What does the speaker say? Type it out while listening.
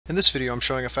In this video I'm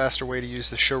showing a faster way to use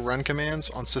the show run commands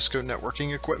on Cisco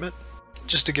networking equipment.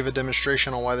 Just to give a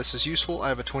demonstration on why this is useful, I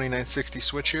have a 2960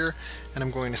 switch here and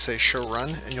I'm going to say show run,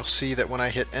 and you'll see that when I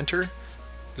hit enter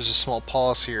there's a small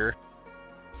pause here,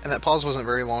 and that pause wasn't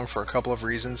very long for a couple of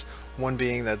reasons. One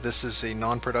being that this is a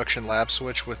non-production lab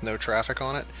switch with no traffic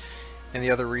on it, and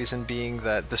the other reason being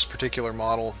that this particular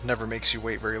model never makes you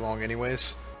wait very long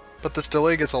anyways. But this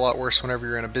delay gets a lot worse whenever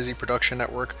you're in a busy production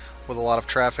network with a lot of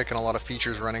traffic and a lot of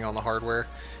features running on the hardware,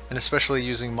 and especially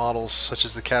using models such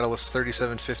as the Catalyst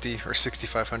 3750 or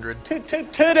 6500.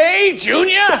 Today,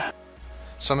 Junior!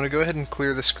 So I'm going to go ahead and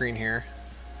clear the screen here.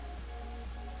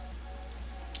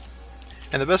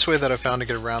 And the best way that I've found to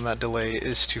get around that delay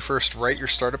is to first write your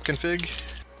startup config,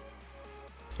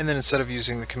 and then instead of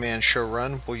using the command show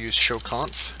run, we'll use show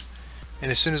conf. And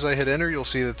as soon as I hit enter, you'll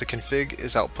see that the config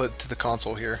is output to the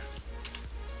console here.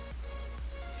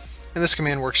 And this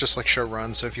command works just like show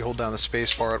run, so if you hold down the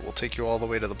space bar it will take you all the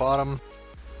way to the bottom.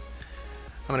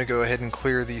 I'm going to go ahead and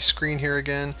clear the screen here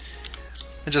again,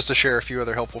 and just to share a few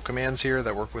other helpful commands here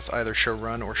that work with either show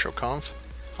run or show conf,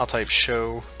 I'll type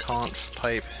show conf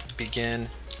pipe begin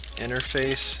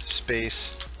interface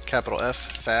space capital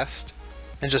F fast.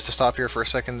 And just to stop here for a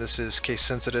second, this is case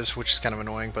sensitive, which is kind of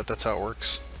annoying, but that's how it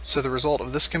works. So the result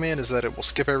of this command is that it will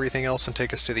skip everything else and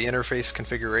take us to the interface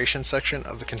configuration section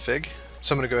of the config.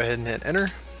 So I'm going to go ahead and hit enter,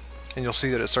 and you'll see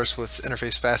that it starts with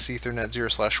interface fast Ethernet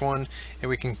 0/1, and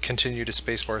we can continue to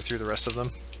spacebar through the rest of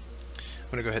them. I'm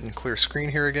going to go ahead and clear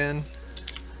screen here again,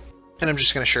 and I'm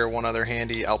just going to share one other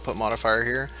handy output modifier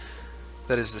here.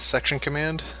 That is the section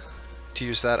command. To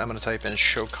use that, I'm going to type in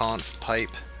show conf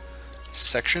pipe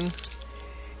section.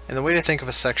 And the way to think of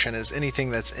a section is anything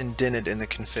that's indented in the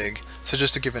config. So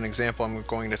just to give an example, I'm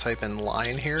going to type in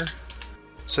line here.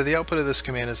 So the output of this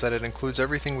command is that it includes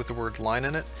everything with the word line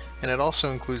in it, and it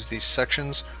also includes these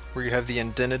sections where you have the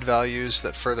indented values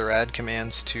that further add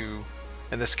commands to,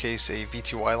 in this case, a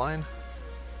V2Y line.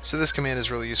 So this command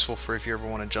is really useful for if you ever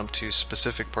want to jump to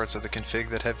specific parts of the config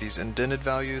that have these indented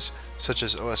values, such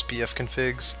as OSPF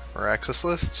configs or access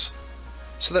lists.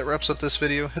 So that wraps up this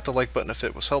video. Hit the like button if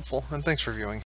it was helpful, and thanks for viewing.